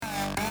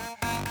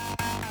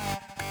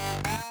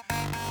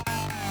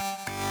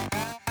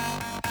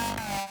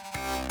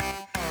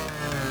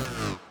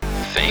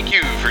Thank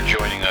you for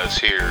joining us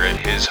here at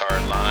His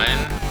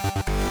Hardline.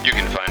 You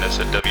can find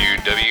us at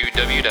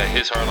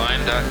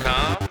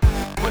www.hishardline.com.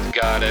 With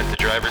God at the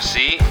driver's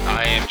seat,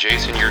 I am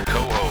Jason, your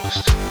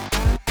co-host.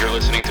 You're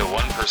listening to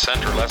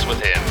 1% or Less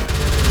with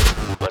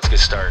Him. Let's get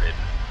started.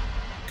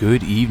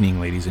 Good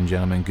evening, ladies and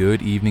gentlemen.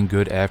 Good evening,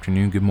 good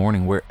afternoon, good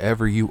morning,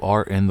 wherever you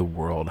are in the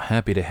world.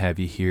 Happy to have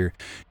you here.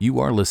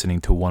 You are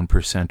listening to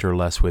 1% or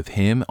Less with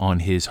Him on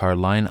His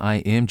Hardline. I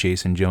am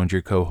Jason Jones,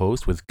 your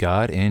co-host, with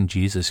God and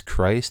Jesus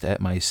Christ at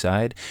my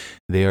side.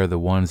 They are the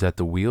ones at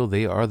the wheel.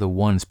 They are the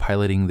ones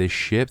piloting this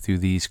ship through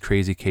these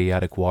crazy,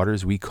 chaotic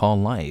waters we call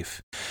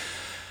life.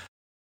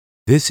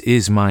 This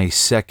is my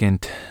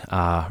second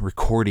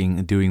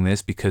recording doing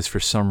this because for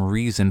some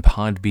reason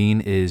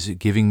Podbean is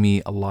giving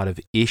me a lot of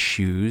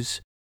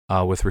issues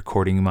with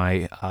recording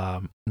my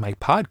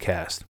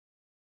podcast.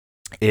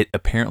 It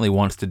apparently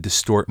wants to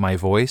distort my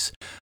voice.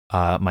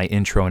 My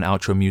intro and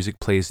outro music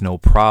plays no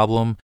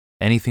problem.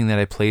 Anything that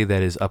I play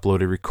that is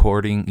uploaded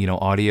recording,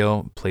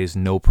 audio, plays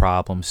no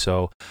problem.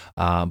 So,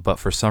 but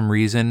for some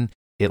reason,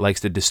 it likes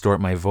to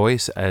distort my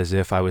voice as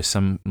if I was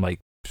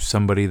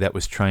somebody that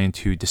was trying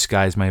to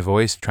disguise my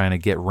voice, trying to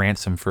get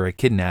ransom for a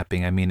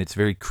kidnapping. I mean, it's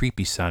very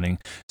creepy sounding.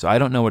 So I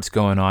don't know what's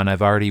going on.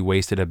 I've already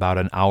wasted about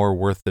an hour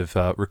worth of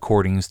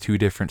recordings, two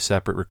different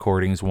separate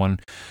recordings,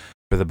 one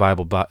for the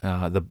Bible,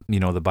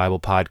 the Bible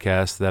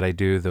podcast that I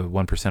do, the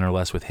 1% or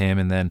Less with Him,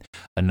 and then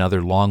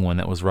another long one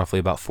that was roughly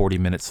about 40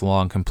 minutes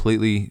long,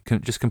 completely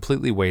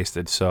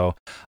wasted. So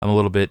I'm a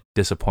little bit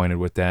disappointed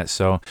with that.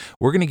 So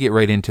we're going to get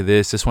right into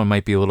this. This one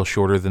might be a little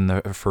shorter than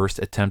the first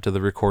attempt of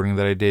the recording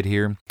that I did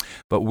here,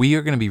 but we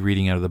are going to be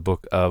reading out of the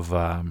book of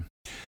 1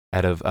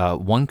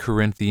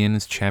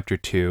 Corinthians chapter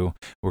 2.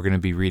 We're going to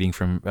be reading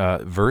from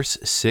verse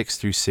 6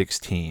 through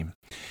 16.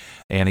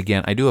 And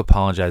again, I do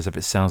apologize if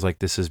it sounds like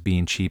this is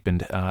being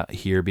cheapened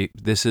here.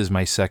 This is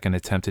my second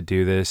attempt to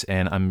do this,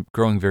 and I'm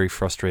growing very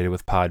frustrated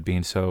with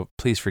Podbean, so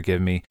please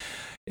forgive me.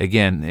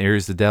 Again,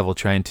 there's the devil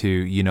trying to,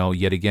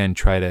 yet again,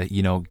 try to,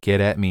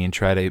 get at me and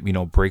try to,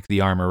 break the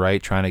armor,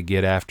 right? Trying to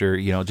get after,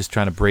 just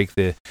trying to break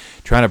the,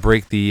 what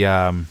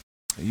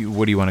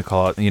do you want to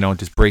call it?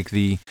 Just break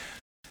the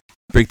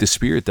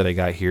spirit that I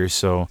got here.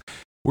 So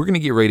we're going to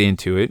get right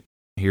into it.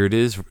 Here it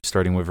is,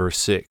 starting with verse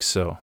 6.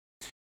 So,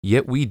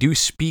 yet we do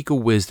speak a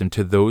wisdom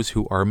to those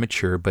who are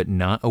mature, but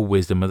not a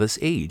wisdom of this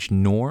age,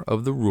 nor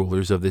of the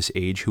rulers of this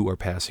age who are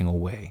passing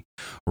away.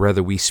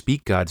 Rather, we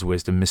speak God's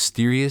wisdom,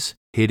 mysterious,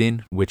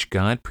 hidden, which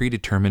God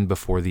predetermined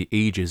before the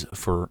ages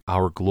for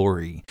our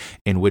glory,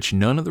 and which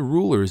none of the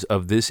rulers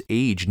of this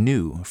age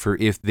knew. For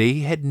if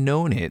they had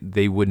known it,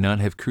 they would not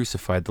have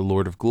crucified the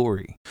Lord of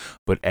glory.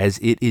 But as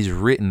it is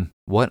written,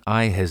 what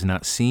eye has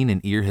not seen,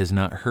 and ear has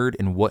not heard,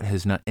 and what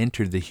has not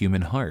entered the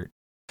human heart?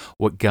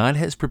 What God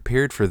has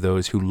prepared for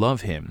those who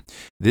love Him,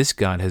 this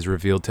God has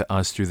revealed to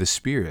us through the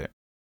Spirit.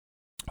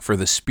 For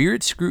the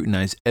Spirit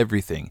scrutinizes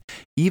everything,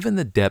 even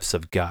the depths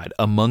of God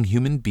among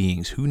human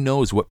beings. Who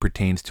knows what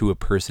pertains to a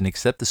person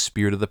except the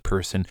spirit of the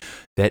person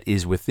that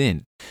is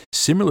within?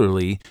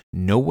 Similarly,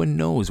 no one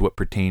knows what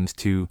pertains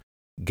to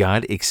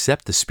God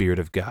except the Spirit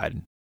of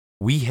God.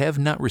 We have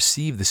not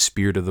received the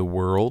spirit of the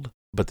world,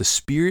 but the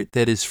Spirit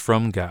that is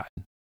from God,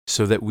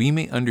 so that we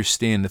may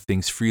understand the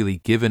things freely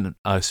given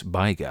us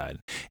by God.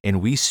 And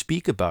we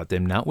speak about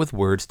them not with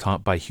words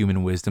taught by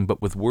human wisdom,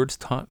 but with words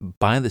taught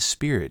by the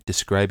Spirit,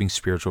 describing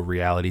spiritual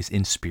realities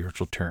in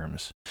spiritual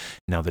terms.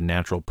 Now the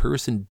natural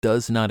person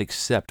does not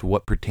accept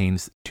what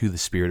pertains to the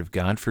Spirit of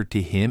God, for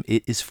to him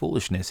it is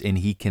foolishness, and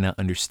he cannot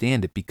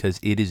understand it because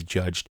it is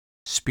judged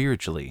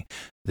spiritually.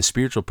 The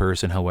spiritual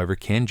person, however,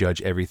 can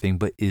judge everything,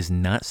 but is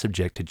not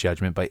subject to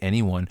judgment by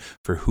anyone,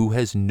 for who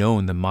has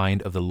known the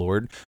mind of the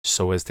Lord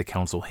so as to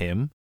counsel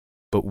him?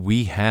 But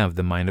we have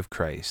the mind of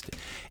Christ.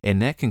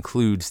 And that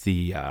concludes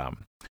the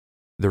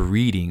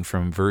reading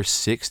from verse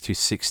 6 to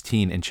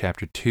 16 in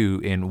chapter 2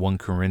 in 1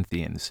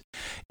 Corinthians.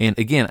 And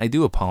again, I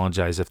do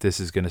apologize if this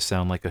is going to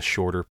sound like a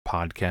shorter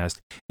podcast,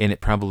 and it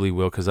probably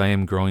will, because I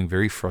am growing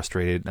very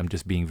frustrated. I'm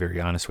just being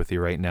very honest with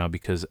you right now,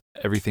 because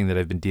everything that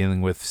I've been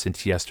dealing with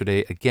since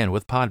yesterday, again,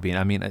 with Podbean,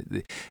 I mean,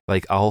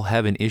 I'll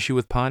have an issue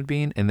with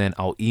Podbean, and then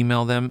I'll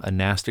email them a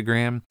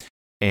Nastagram,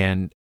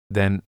 and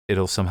then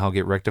it'll somehow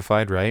get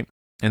rectified, right?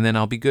 And then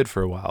I'll be good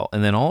for a while.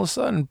 And then all of a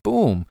sudden,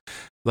 boom,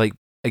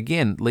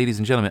 again, ladies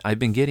and gentlemen, I've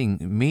been getting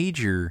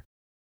major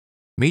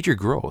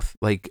growth.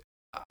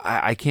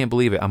 I can't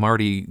believe it. I'm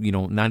already,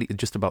 not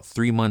just about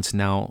 3 months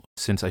now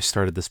since I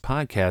started this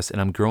podcast,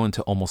 and I'm growing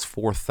to almost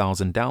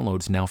 4,000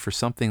 downloads now for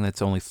something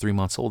that's only 3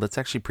 months old. That's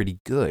actually pretty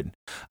good.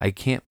 I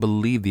can't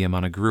believe the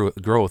amount of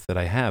growth that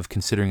I have,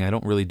 considering I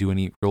don't really do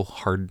any real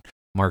hard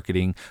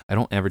marketing. I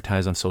don't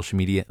advertise on social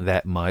media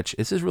that much.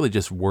 This is really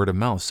just word of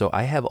mouth. So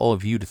I have all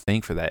of you to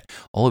thank for that.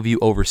 All of you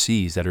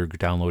overseas that are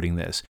downloading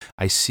this.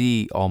 I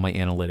see all my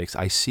analytics.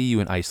 I see you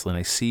in Iceland.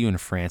 I see you in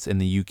France, in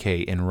the UK,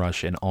 in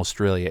Russia, in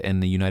Australia,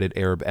 in the United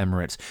Arab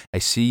Emirates. I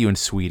see you in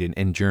Sweden,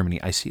 in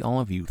Germany. I see all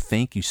of you.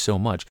 Thank you so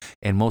much.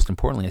 And most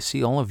importantly, I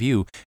see all of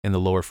you in the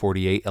lower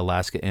 48,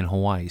 Alaska, and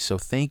Hawaii. So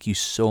thank you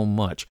so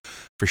much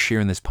for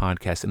sharing this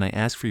podcast. And I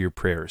ask for your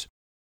prayers.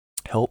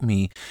 help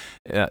me,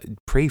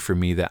 pray for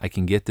me that I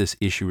can get this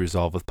issue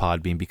resolved with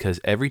Podbean, because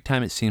every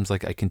time it seems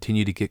like I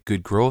continue to get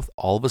good growth,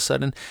 all of a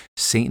sudden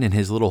Satan and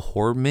his little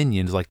horde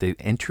minions, like, they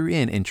enter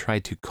in and try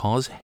to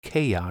cause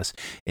chaos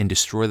and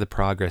destroy the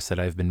progress that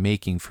I've been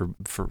making for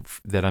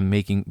that I'm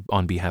making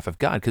on behalf of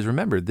God. Because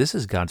remember, this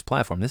is God's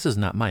platform. This is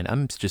not mine.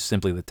 I'm just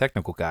simply the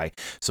technical guy.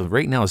 So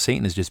right now,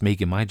 Satan is just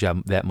making my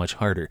job that much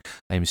harder.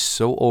 I am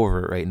so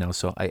over it right now.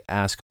 So I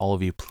ask all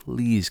of you,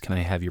 please, can I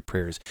have your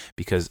prayers?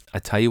 Because I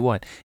tell you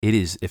what, it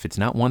is, if it's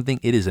not one thing,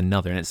 it is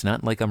another. And it's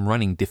not like I'm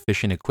running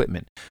deficient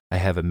equipment. I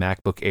have a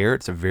MacBook Air.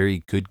 It's a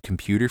very good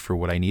computer for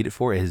what I need it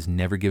for. It has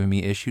never given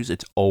me issues.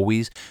 It's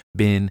always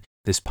been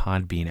this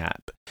Podbean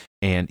app.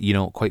 And,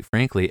 quite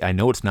frankly, I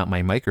know it's not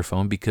my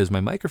microphone, because my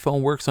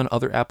microphone works on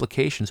other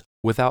applications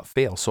without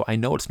fail. So I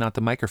know it's not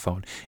the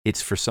microphone.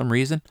 It's, for some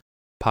reason,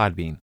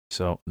 Podbean.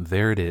 So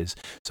there it is.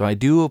 So I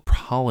do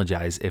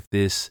apologize if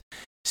this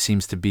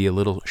seems to be a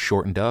little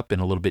shortened up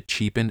and a little bit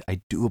cheapened.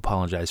 I do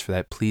apologize for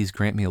that. Please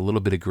grant me a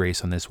little bit of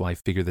grace on this while I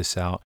figure this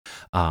out.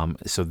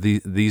 So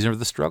these are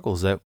the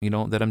struggles that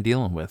that I'm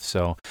dealing with.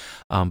 So,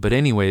 but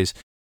anyways,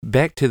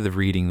 back to the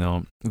reading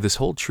though. This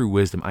whole true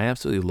wisdom, I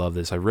absolutely love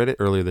this. I read it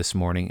earlier this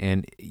morning,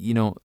 and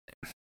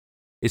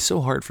it's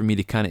so hard for me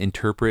to kind of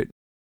interpret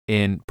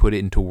and put it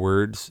into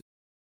words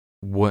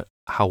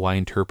how I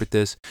interpret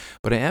this.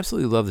 But I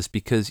absolutely love this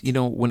because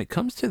when it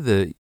comes to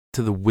the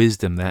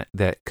wisdom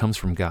that comes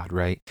from God,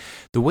 right?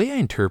 The way I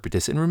interpret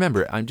this, and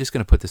remember, I'm just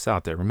going to put this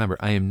out there. Remember,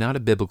 I am not a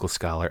biblical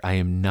scholar. I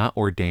am not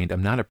ordained.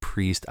 I'm not a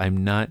priest.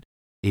 I'm not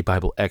a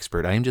Bible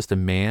expert. I am just a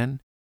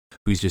man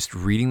who's just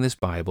reading this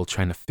Bible,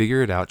 trying to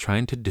figure it out,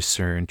 trying to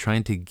discern,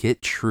 trying to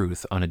get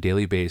truth on a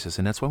daily basis.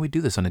 And that's why we do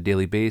this on a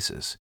daily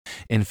basis.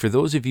 And for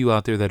those of you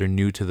out there that are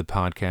new to the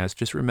podcast,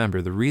 just remember,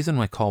 the reason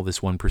I call this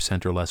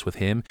 1% or less with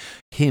him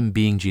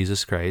being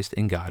Jesus Christ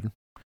and God,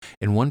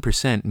 and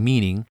 1%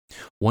 meaning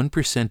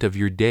 1% of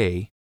your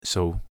day.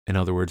 So in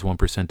other words,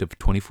 1% of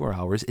 24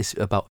 hours is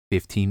about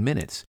 15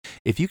 minutes.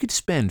 If you could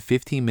spend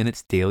 15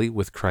 minutes daily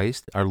with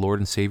Christ, our Lord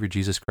and Savior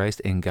Jesus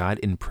Christ, and God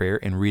in prayer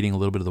and reading a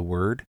little bit of the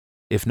Word,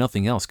 if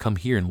nothing else, come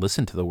here and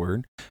listen to the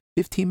Word.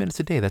 15 minutes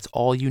a day, that's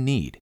all you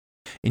need.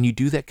 And you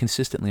do that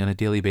consistently on a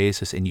daily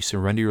basis, and you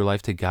surrender your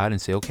life to God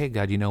and say, okay,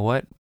 God, you know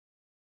what?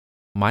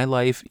 My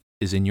life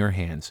is in your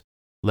hands.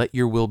 Let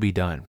your will be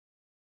done.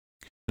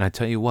 And I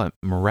tell you what,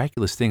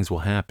 miraculous things will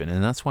happen,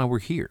 and that's why we're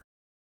here.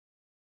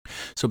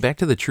 So back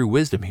to the true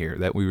wisdom here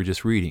that we were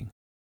just reading.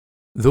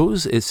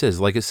 It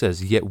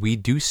says, yet we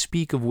do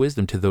speak of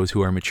wisdom to those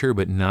who are mature,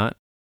 but not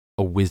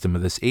a wisdom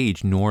of this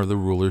age, nor the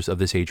rulers of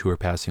this age who are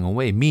passing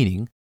away.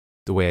 Meaning,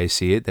 the way I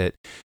see it, that,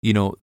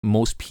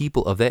 most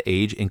people of that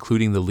age,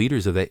 including the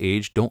leaders of that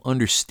age, don't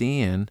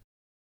understand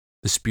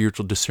the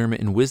spiritual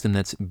discernment and wisdom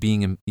that's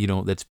being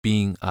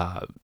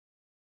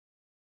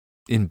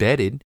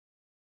embedded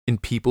in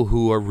people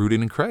who are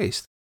rooted in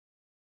Christ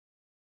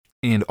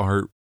and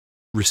are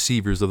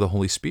receivers of the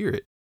Holy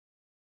Spirit.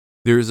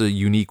 There's a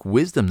unique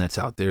wisdom that's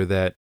out there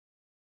that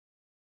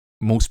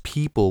most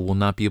people will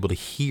not be able to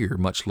hear,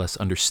 much less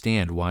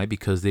understand. Why?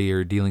 Because they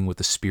are dealing with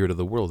the spirit of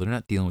the world. They're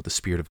not dealing with the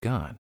Spirit of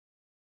God.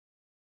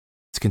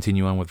 Let's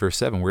continue on with verse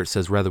 7, where it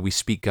says, rather we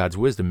speak God's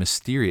wisdom,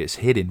 mysterious,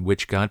 hidden,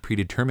 which God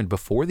predetermined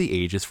before the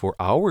ages for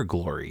our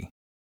glory,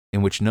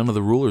 in which none of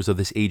the rulers of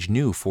this age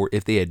knew, for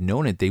if they had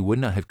known it, they would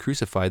not have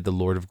crucified the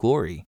Lord of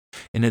glory.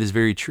 And it is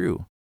very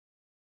true.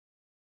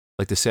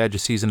 Like the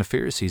Sadducees and the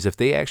Pharisees, if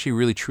they actually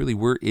really truly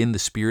were in the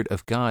Spirit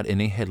of God and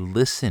they had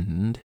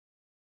listened,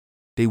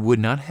 they would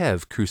not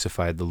have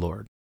crucified the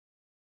Lord.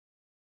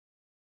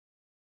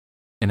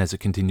 And as it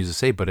continues to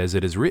say, but as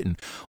it is written,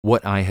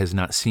 what eye has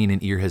not seen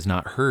and ear has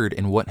not heard,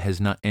 and what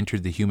has not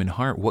entered the human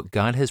heart, what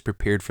God has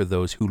prepared for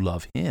those who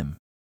love him.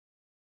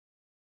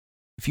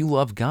 If you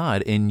love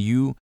God and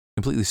you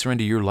completely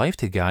surrender your life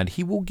to God,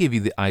 he will give you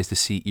the eyes to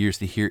see, ears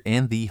to hear,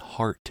 and the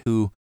heart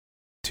to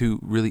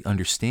really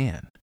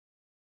understand.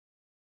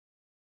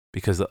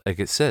 Because like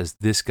it says,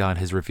 this God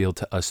has revealed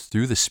to us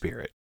through the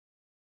Spirit.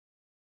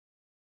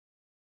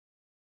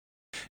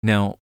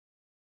 Now,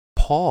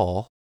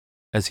 Paul,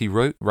 as he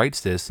writes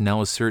this,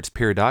 now asserts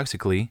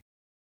paradoxically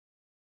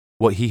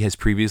what he has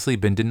previously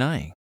been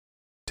denying.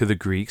 To the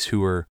Greeks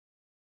who are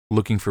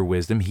looking for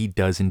wisdom, he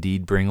does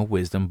indeed bring a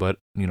wisdom, but,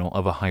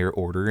 of a higher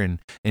order and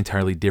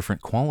entirely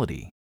different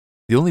quality.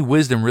 The only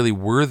wisdom really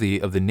worthy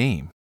of the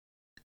name.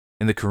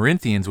 And the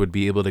Corinthians would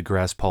be able to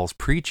grasp Paul's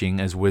preaching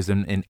as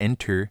wisdom and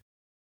enter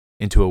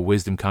into a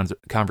wisdom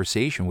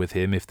conversation with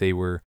him if they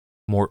were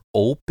more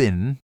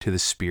open to the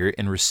Spirit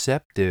and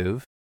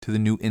receptive to the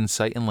new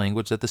insight and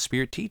language that the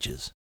Spirit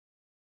teaches.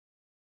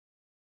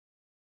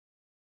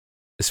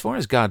 As far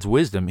as God's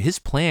wisdom, his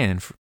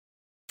plan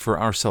for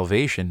our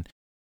salvation,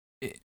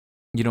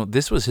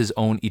 this was his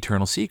own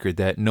eternal secret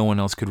that no one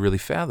else could really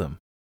fathom.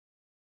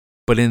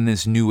 But in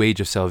this new age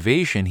of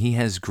salvation, he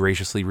has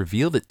graciously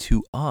revealed it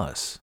to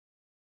us,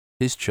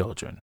 his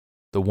children,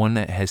 the one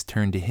that has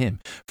turned to him.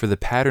 For the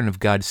pattern of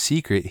God's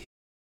secret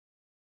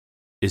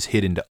is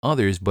hidden to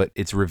others, but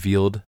it's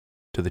revealed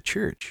to the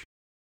church.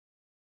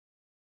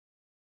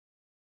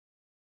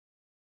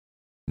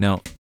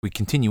 Now, we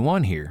continue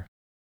on here,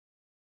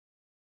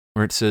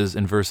 where it says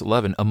in verse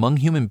 11, among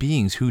human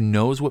beings, who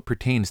knows what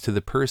pertains to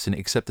the person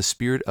except the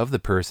spirit of the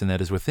person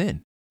that is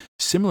within?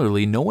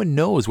 Similarly, no one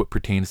knows what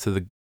pertains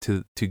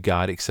to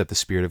God except the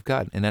Spirit of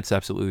God. And that's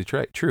absolutely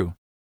true.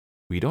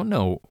 We don't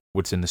know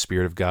what's in the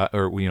Spirit of God,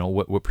 or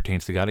what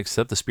pertains to God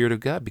except the Spirit of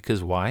God.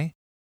 Because why?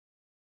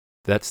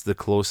 That's the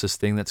closest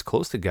thing that's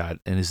close to God,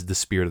 and is the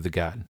Spirit of the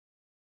God.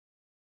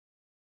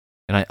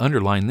 And I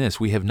underline this: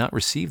 we have not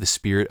received the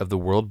spirit of the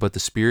world, but the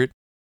Spirit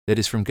that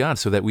is from God,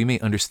 so that we may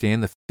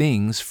understand the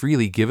things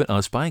freely given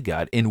us by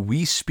God. And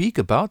we speak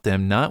about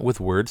them not with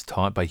words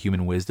taught by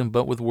human wisdom,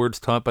 but with words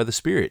taught by the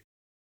Spirit,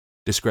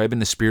 describing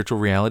the spiritual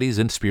realities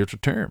in spiritual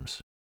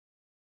terms.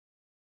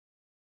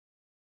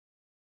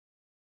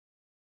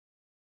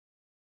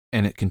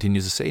 And it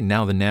continues to say,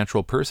 now the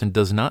natural person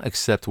does not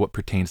accept what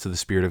pertains to the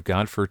Spirit of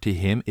God, for to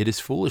him it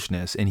is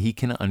foolishness, and he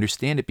cannot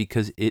understand it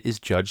because it is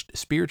judged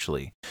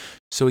spiritually.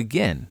 So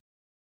again,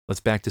 let's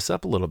back this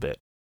up a little bit.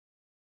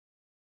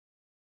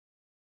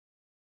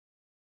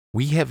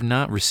 We have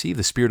not received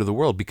the spirit of the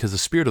world because the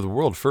spirit of the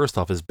world, first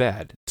off, is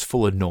bad. It's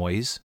full of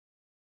noise.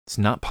 It's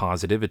not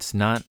positive. It's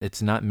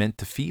not meant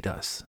to feed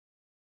us.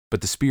 But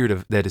the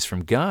Spirit that is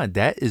from God,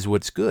 that is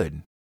what's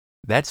good.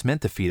 That's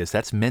meant to feed us.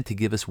 That's meant to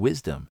give us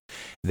wisdom.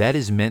 That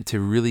is meant to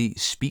really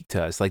speak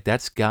to us. Like,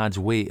 that's God's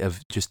way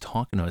of just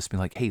talking to us, being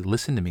like, hey,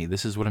 listen to me.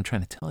 This is what I'm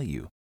trying to tell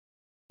you.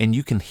 And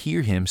you can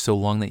hear him so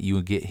long that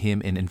you get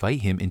him and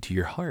invite him into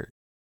your heart.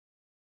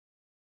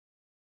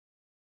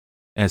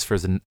 As for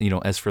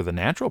the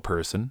natural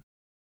person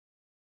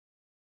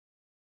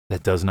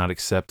that does not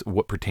accept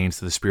what pertains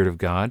to the Spirit of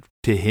God,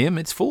 to him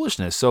it's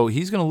foolishness. So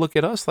he's going to look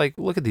at us like,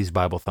 look at these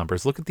Bible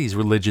thumpers. Look at these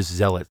religious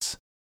zealots.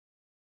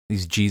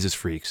 These Jesus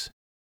freaks.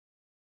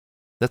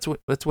 That's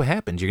what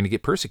happens. You're going to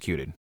get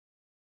persecuted.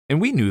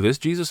 And we knew this.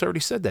 Jesus already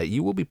said that.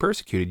 You will be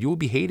persecuted. You will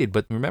be hated.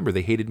 But remember,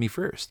 they hated me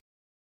first.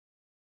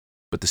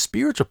 But the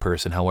spiritual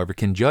person, however,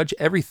 can judge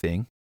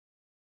everything,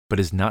 but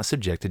is not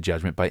subject to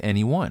judgment by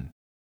anyone.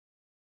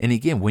 And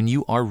again, when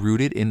you are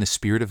rooted in the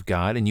Spirit of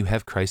God and you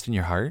have Christ in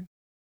your heart,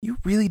 you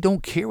really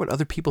don't care what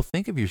other people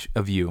think of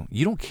you.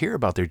 You don't care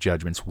about their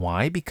judgments.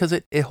 Why? Because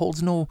it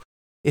holds no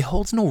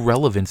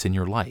relevance in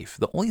your life.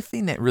 The only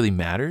thing that really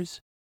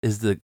matters is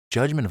the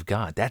judgment of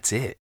God. That's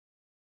it.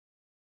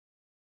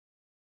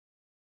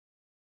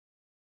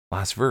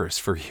 Last verse,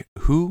 for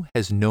who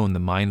has known the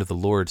mind of the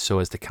Lord so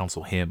as to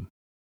counsel him?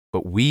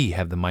 But we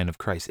have the mind of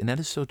Christ. And that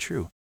is so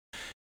true.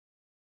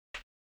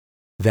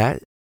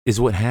 That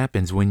is what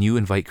happens when you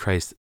invite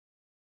Christ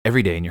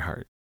every day in your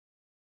heart.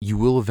 You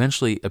will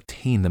eventually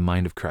obtain the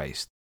mind of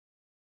Christ.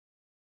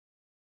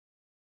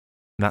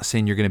 I'm not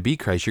saying you're going to be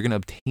Christ. You're going to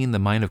obtain the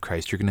mind of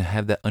Christ. You're going to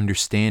have that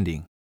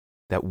understanding,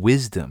 that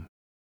wisdom.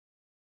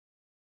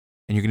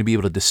 And you're going to be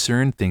able to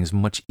discern things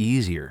much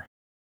easier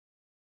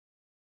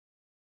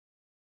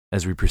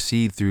as we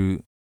proceed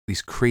through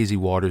these crazy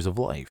waters of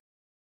life.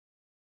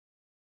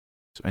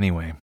 So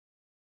anyway,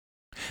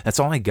 that's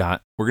all I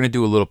got. We're going to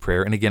do a little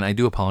prayer. And again, I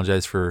do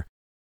apologize for,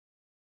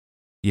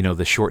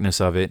 the shortness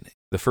of it.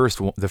 The first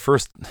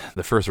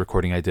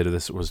recording I did of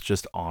this was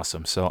just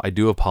awesome. So I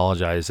do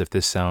apologize if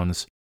this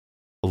sounds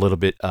a little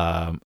bit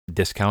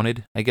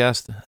discounted, I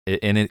guess,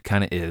 and it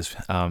kind of is.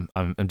 I'm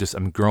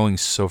growing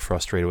so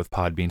frustrated with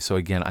Podbean. So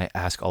again, I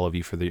ask all of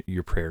you for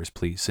your prayers,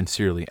 please.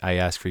 Sincerely, I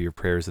ask for your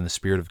prayers in the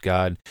Spirit of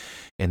God,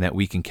 and that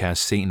we can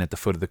cast Satan at the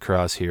foot of the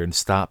cross here and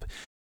stop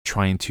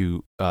trying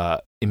to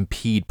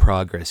impede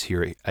progress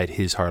here at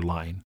His Hard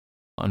Line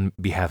on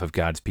behalf of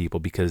God's people,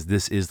 because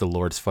this is the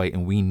Lord's fight,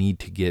 and we need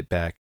to get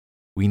back.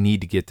 We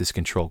need to get this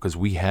control, because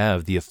we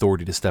have the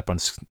authority to step on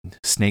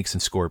snakes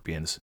and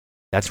scorpions.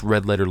 That's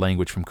red letter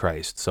language from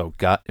Christ. So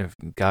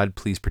God,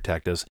 please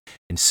protect us.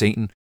 And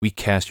Satan, we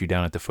cast you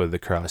down at the foot of the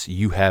cross.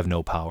 You have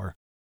no power.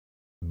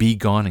 Be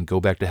gone and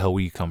go back to hell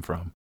where you come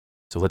from.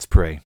 So let's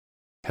pray.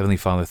 Heavenly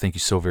Father, thank you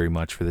so very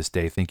much for this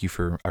day. Thank you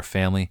for our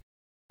family.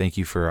 Thank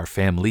you for our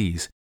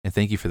families. And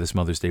thank you for this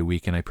Mother's Day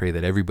weekend. I pray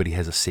that everybody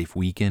has a safe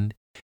weekend,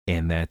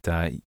 and that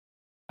I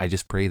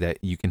just pray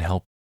that you can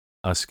help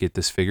us get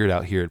this figured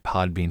out here at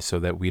Podbean, so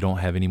that we don't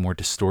have any more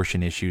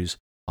distortion issues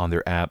on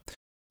their app.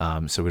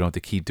 So we don't have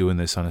to keep doing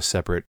this on a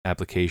separate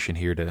application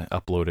here to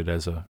upload it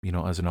as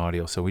an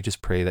audio. So we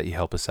just pray that you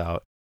help us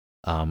out.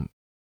 I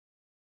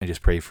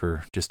just pray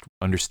for just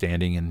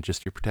understanding and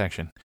just your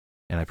protection.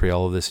 And I pray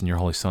all of this in your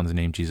Holy Son's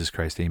name, Jesus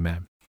Christ.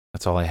 Amen.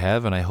 That's all I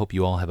have, and I hope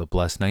you all have a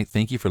blessed night.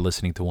 Thank you for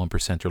listening to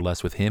 1% or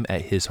Less with him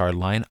at His Hard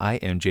Line. I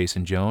am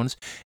Jason Jones,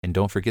 and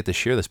don't forget to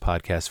share this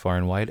podcast far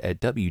and wide at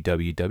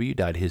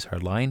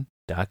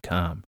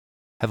www.hishardline.com.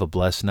 Have a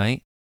blessed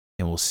night,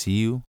 and we'll see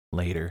you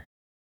later.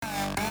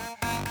 I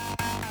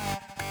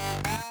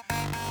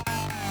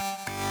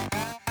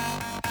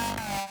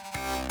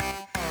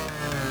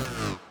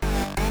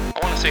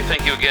want to say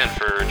thank you again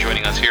for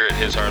joining us here at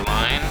His Hard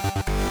Line.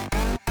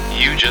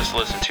 You just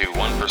listened to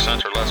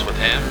 1% or Less with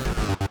him.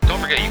 Don't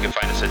forget, you can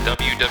find us at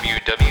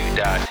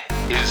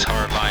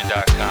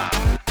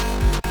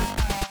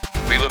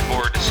www.hishardline.com. We look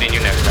forward to seeing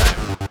you next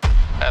time.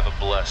 Have a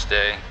blessed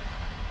day.